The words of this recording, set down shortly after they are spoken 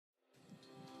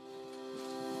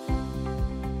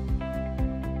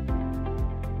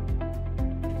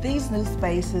These new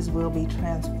spaces will be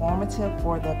transformative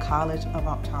for the College of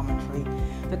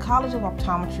Optometry. The College of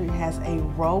Optometry has a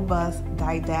robust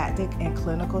didactic and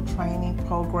clinical training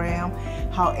program.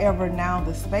 However, now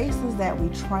the spaces that we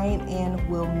train in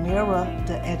will mirror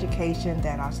the education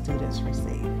that our students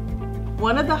receive.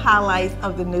 One of the highlights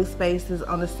of the new spaces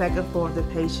on the second floor of the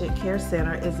Patient Care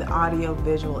Center is the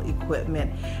audio-visual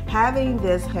equipment. Having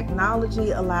this technology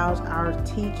allows our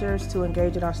teachers to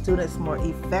engage with our students more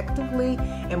effectively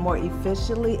and more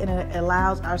efficiently, and it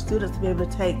allows our students to be able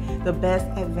to take the best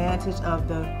advantage of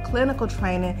the clinical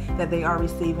training that they are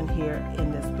receiving here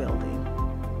in this building.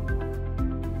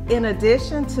 In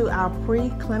addition to our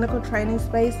pre-clinical training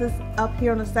spaces up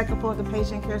here on the second floor of the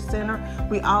Patient Care Center,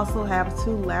 we also have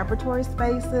 2 laboratory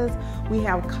spaces. We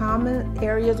have common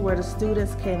areas where the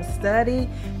students can study,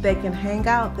 they can hang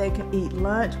out, they can eat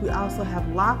lunch. We also have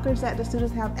lockers that the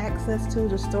students have access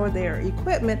to store their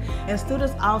equipment, and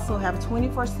students also have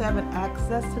 24/7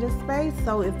 access to this space.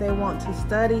 So if they want to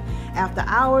study after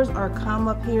hours or come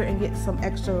up here and get some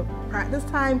extra practice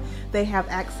time, they have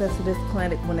access to this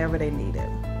clinic whenever they need it.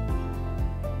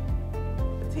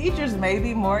 Teachers may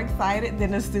be more excited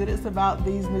than the students about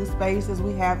these new spaces.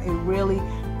 We have a really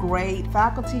great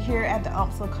faculty here at the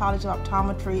UMSL College of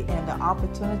Optometry, and the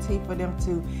opportunity for them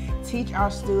to teach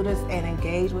our students and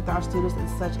engage with our students in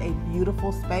such a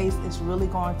beautiful space is really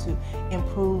going to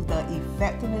improve the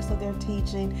effectiveness of their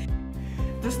teaching.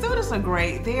 The students are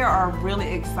great. They are really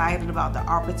excited about the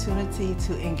opportunity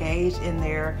to engage in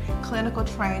their clinical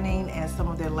training and some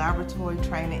of their laboratory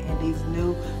training in these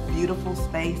new beautiful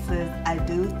spaces. I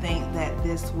do think that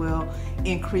this will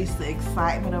increase the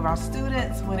excitement of our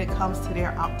students when it comes to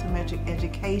their optometric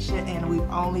education, and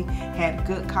we've only had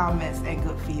good comments and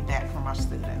good feedback from our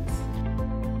students.